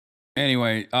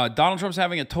Anyway, Donald Trump's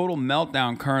having a total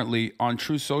meltdown currently on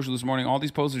Truth Social this morning. All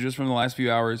these posts are just from the last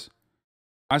few hours.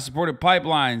 I supported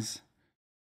pipelines.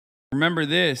 Remember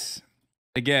this.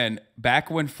 Again, back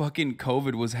when fucking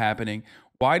COVID was happening.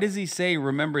 Why does he say,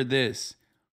 remember this?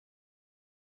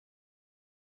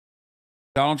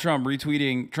 Donald Trump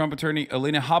retweeting Trump attorney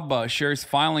Alina Habba shares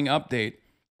filing update.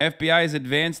 FBI has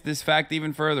advanced this fact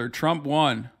even further. Trump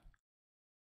won.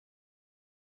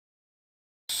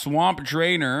 Swamp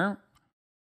Drainer.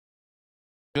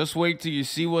 Just wait till you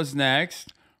see what's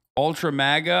next. Ultra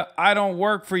MAGA. I don't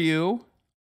work for you.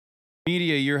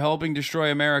 Media, you're helping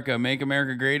destroy America. Make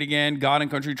America great again. God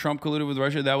and country. Trump colluded with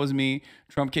Russia. That was me.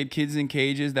 Trump kept kids in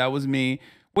cages. That was me.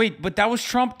 Wait, but that was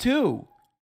Trump too.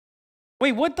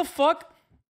 Wait, what the fuck?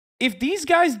 If these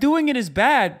guys doing it is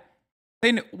bad,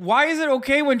 then why is it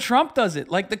okay when Trump does it?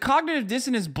 Like, the cognitive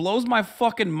dissonance blows my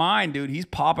fucking mind, dude. He's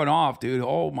popping off, dude.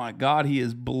 Oh my God, he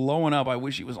is blowing up. I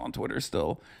wish he was on Twitter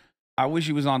still. I wish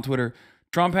he was on Twitter.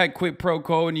 Trump had quid pro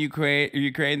quo in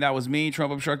Ukraine. That was me.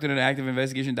 Trump obstructed an active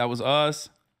investigation. That was us.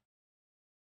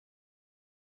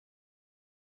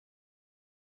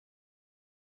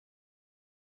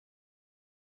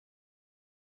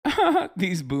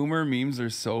 These boomer memes are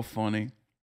so funny.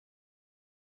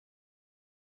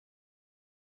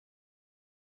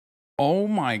 Oh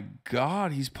my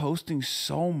God, he's posting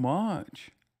so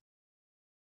much.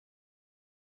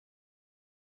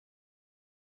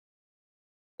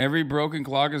 Every broken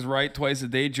clock is right twice a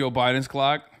day. Joe Biden's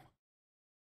clock.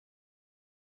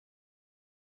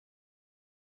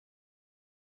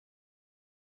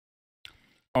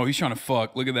 Oh, he's trying to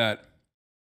fuck. Look at that.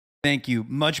 Thank you.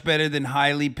 Much better than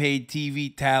highly paid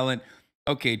TV talent.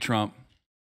 Okay, Trump.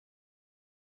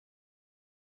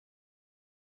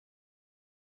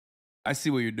 I see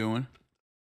what you're doing.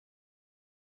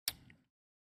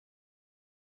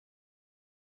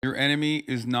 Your enemy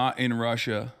is not in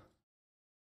Russia.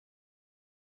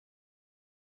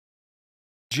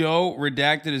 Joe,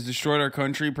 redacted, has destroyed our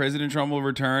country. President Trump will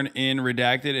return in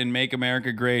redacted and make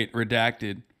America great.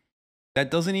 Redacted.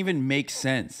 That doesn't even make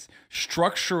sense.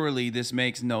 Structurally, this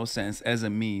makes no sense as a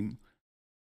meme.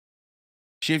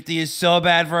 Shifty is so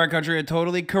bad for our country. A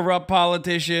totally corrupt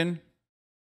politician.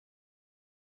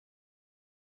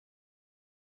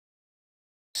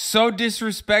 So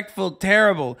disrespectful,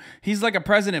 terrible. He's like a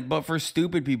president, but for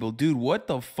stupid people. Dude, what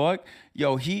the fuck?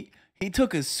 Yo, he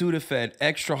took his Sudafed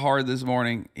extra hard this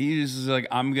morning. He just was like,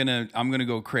 I'm gonna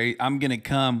go crazy. I'm gonna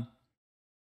come.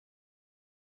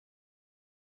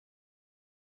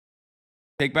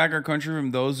 Take back our country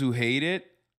from those who hate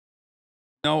it.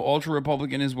 No, ultra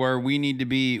Republican is where we need to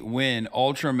be. Win.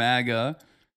 Ultra MAGA.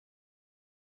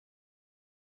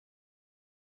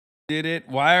 Did it?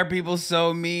 Why are people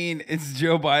so mean? It's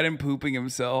Joe Biden pooping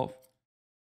himself.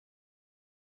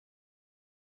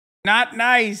 Not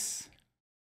nice.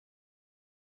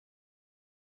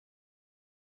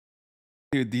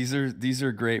 Dude, these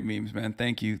are great memes, man.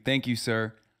 Thank you. Thank you,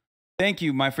 sir. Thank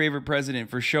you, my favorite president,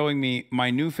 for showing me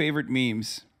my new favorite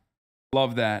memes.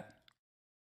 Love that.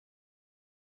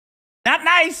 Not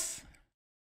nice.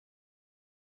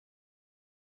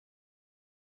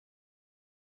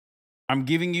 I'm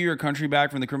giving you your country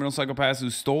back from the criminal psychopaths who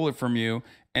stole it from you,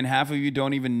 and half of you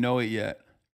don't even know it yet.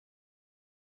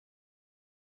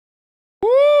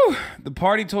 Woo! The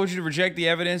party told you to reject the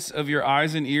evidence of your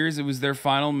eyes and ears. It was their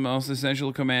final, most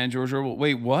essential command. George Orwell.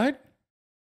 Wait, what?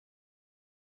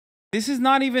 This is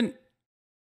not even...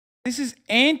 This is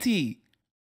anti.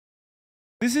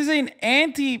 This is an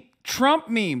anti-Trump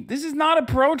meme. This is not a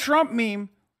pro-Trump meme.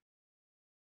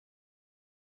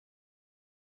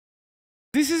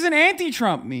 This is an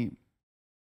anti-Trump meme.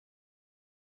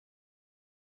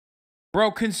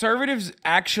 Bro, conservatives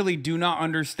actually do not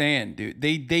understand, dude.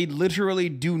 They literally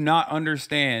do not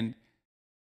understand.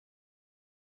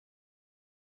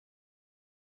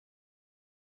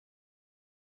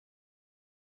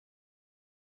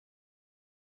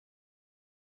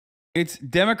 It's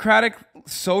democratic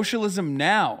socialism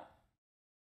now.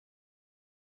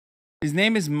 His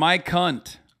name is My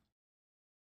Cunt.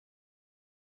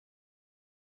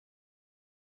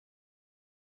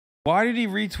 Why did he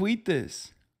retweet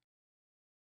this?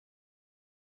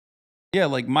 Yeah,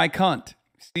 like My Cunt.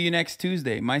 See you next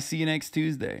Tuesday. See you next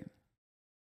Tuesday.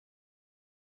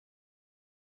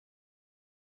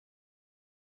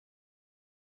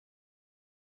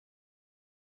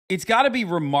 It's got to be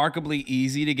remarkably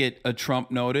easy to get a Trump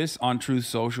notice on Truth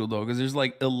Social, though, because there's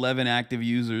like 11 active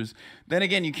users. Then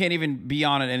again, you can't even be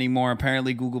on it anymore.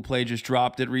 Apparently, Google Play just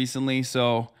dropped it recently,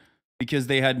 so because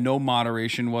they had no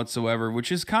moderation whatsoever,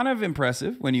 which is kind of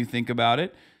impressive when you think about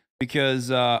it, because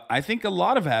I think a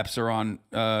lot of apps are on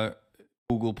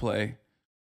Google Play.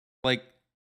 Like,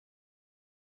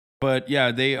 but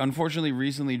yeah, they unfortunately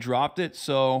recently dropped it,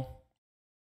 so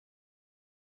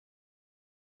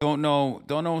don't know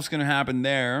what's gonna happen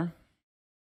there.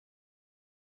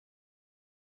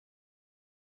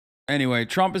 Anyway,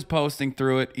 Trump is posting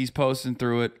through it. He's posting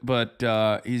through it,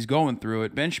 but he's going through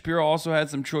it. Ben Shapiro also had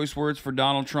some choice words for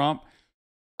Donald Trump.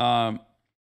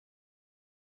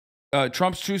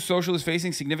 Trump's Truth Social is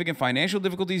facing significant financial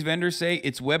difficulties. Vendors say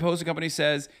its web hosting company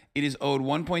says it is owed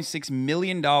 $1.6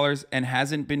 million and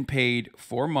hasn't been paid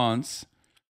for months.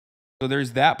 So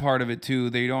there's that part of it too.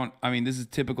 They don't, I mean, this is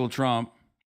typical Trump.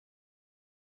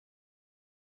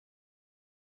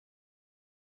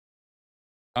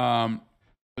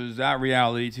 There's that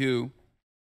reality too.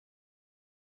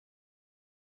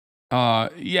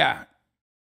 Yeah.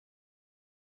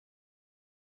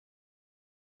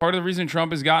 Part of the reason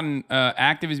Trump has gotten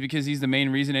active is because he's the main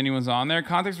reason anyone's on there.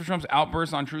 Context for Trump's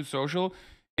outburst on Truth Social.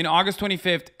 In August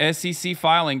 25th, SEC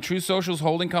filing, Truth Social's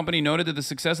holding company noted that the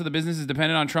success of the business is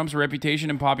dependent on Trump's reputation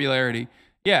and popularity.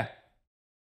 Yeah.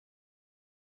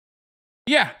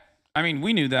 Yeah. I mean,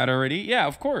 we knew that already. Yeah,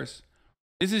 of course.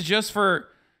 This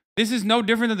is no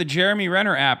different than the Jeremy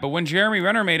Renner app. But when Jeremy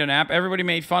Renner made an app, everybody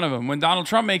made fun of him. When Donald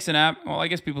Trump makes an app, well, I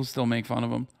guess people still make fun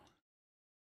of him.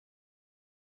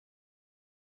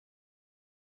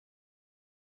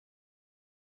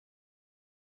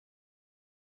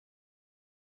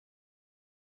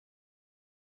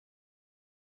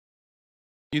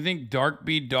 You think Dark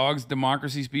Beat Dog's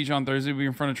democracy speech on Thursday will be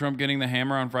in front of Trump getting the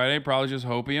hammer on Friday? Probably just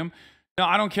hopium. No,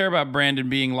 I don't care about Brandon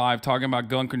being live talking about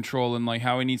gun control and like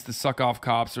how he needs to suck off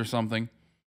cops or something.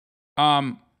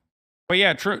 But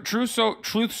yeah, Truth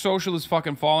Social is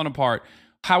fucking falling apart.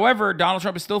 However, Donald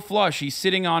Trump is still flush. He's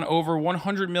sitting on over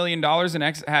 $100 million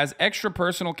and has extra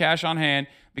personal cash on hand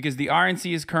because the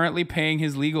RNC is currently paying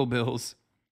his legal bills.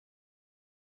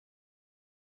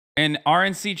 And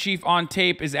RNC chief on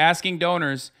tape is asking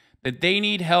donors that they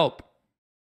need help.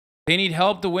 They need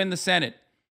help to win the Senate.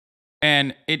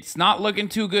 And it's not looking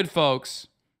too good, folks.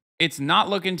 It's not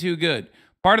looking too good.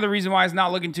 Part of the reason why it's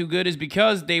not looking too good is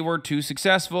because they were too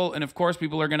successful. And of course,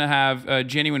 people are going to have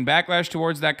genuine backlash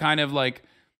towards that kind of like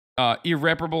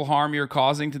irreparable harm you're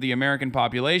causing to the American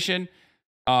population.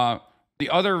 The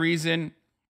other reason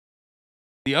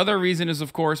is,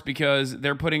 of course, because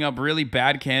they're putting up really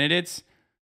bad candidates.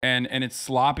 And it's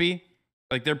sloppy.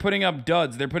 Like they're putting up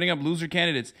duds. They're putting up loser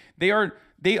candidates.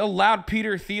 They allowed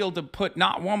Peter Thiel to put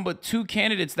not one but two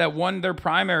candidates that won their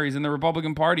primaries in the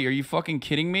Republican Party. Are you fucking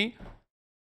kidding me?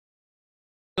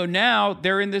 So now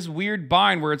they're in this weird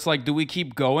bind where it's like, do we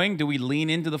keep going? Do we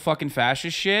lean into the fucking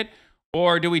fascist shit?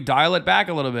 Or do we dial it back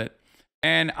a little bit?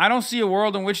 And I don't see a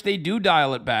world in which they do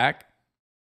dial it back.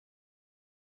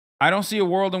 I don't see a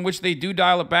world in which they do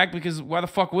dial it back because why the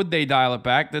fuck would they dial it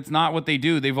back? That's not what they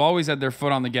do. They've always had their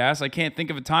foot on the gas. I can't think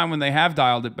of a time when they have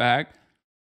dialed it back.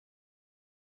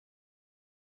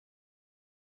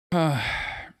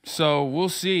 So we'll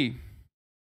see.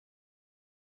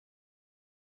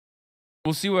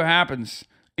 We'll see what happens.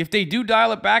 If they do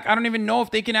dial it back, I don't even know if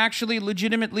they can actually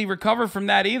legitimately recover from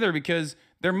that either because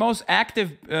their most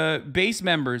active base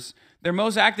members... Their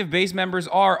most active base members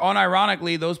are,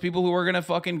 unironically, those people who are going to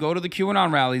fucking go to the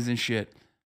QAnon rallies and shit.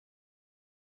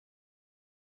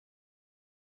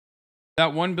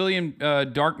 That 1 billion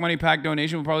dark money pack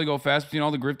donation will probably go fast between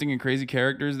all the grifting and crazy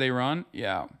characters they run.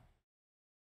 Yeah.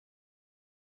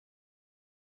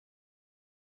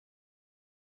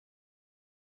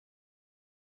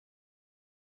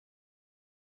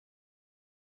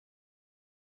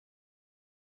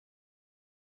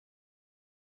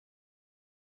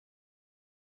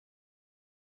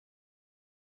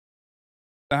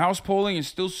 The House polling is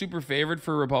still super favored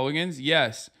for Republicans.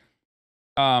 Yes.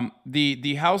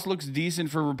 The House looks decent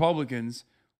for Republicans,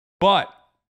 but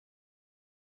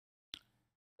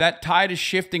that tide is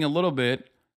shifting a little bit.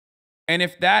 And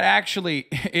if that actually,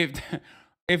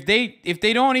 if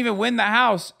they don't even win the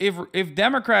House, if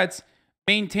Democrats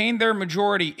maintain their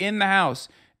majority in the House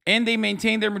and they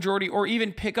maintain their majority or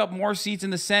even pick up more seats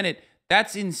in the Senate,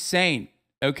 that's insane.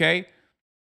 Okay,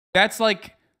 that's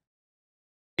like,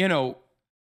 you know,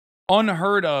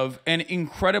 unheard of and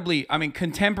incredibly, I mean,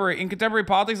 in contemporary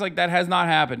politics, like that has not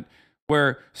happened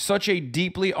where such a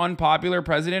deeply unpopular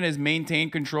president has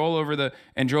maintained control over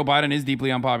and Joe Biden is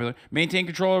deeply unpopular, maintain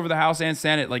control over the House and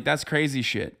Senate. Like that's crazy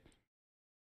shit.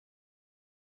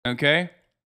 Okay.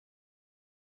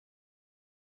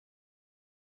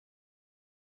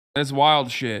 That's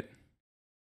wild shit.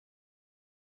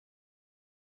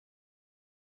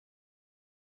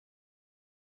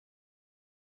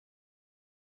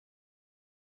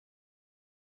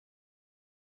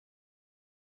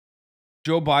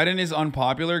 Joe Biden is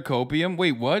unpopular, copium.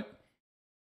 Wait, what?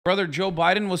 Brother, Joe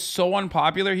Biden was so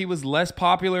unpopular, he was less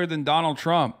popular than Donald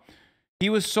Trump. He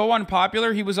was so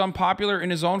unpopular, he was unpopular in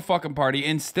his own fucking party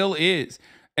and still is.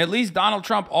 At least Donald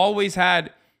Trump always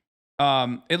maintained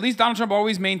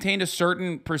a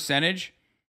certain percentage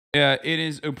in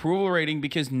his approval rating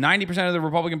because 90% of the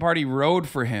Republican Party rode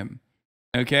for him.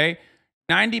 Okay?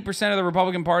 90% of the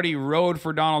Republican Party rode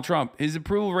for Donald Trump. His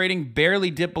approval rating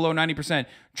barely dipped below 90%.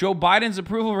 Joe Biden's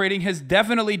approval rating has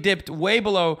definitely dipped way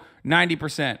below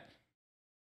 90%.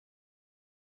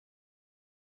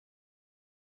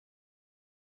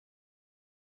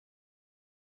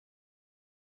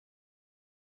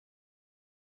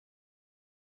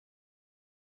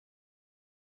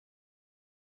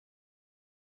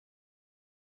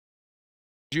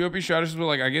 GOP strategists were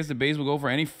like, I guess the base will go for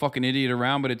any fucking idiot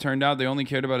around, but it turned out they only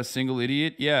cared about a single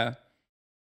idiot. Yeah.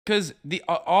 Because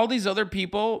all these other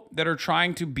people that are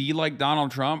trying to be like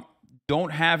Donald Trump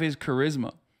don't have his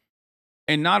charisma.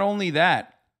 And not only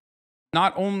that,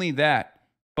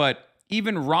 but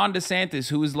even Ron DeSantis,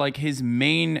 who is like his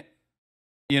main,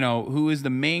 who is the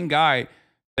main guy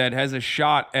that has a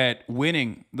shot at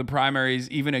winning the primaries,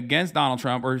 even against Donald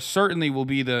Trump, or certainly will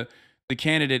be the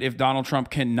candidate if Donald Trump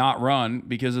cannot run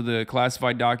because of the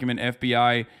classified document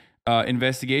FBI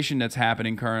investigation that's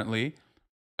happening currently.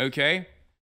 Okay?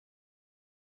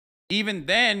 Even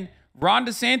then, Ron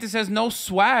DeSantis has no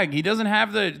swag. He doesn't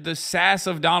have the sass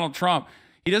of Donald Trump.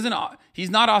 He's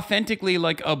not authentically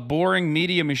like a boring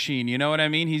media machine. You know what I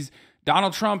mean?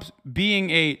 Donald Trump being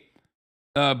a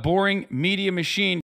boring media machine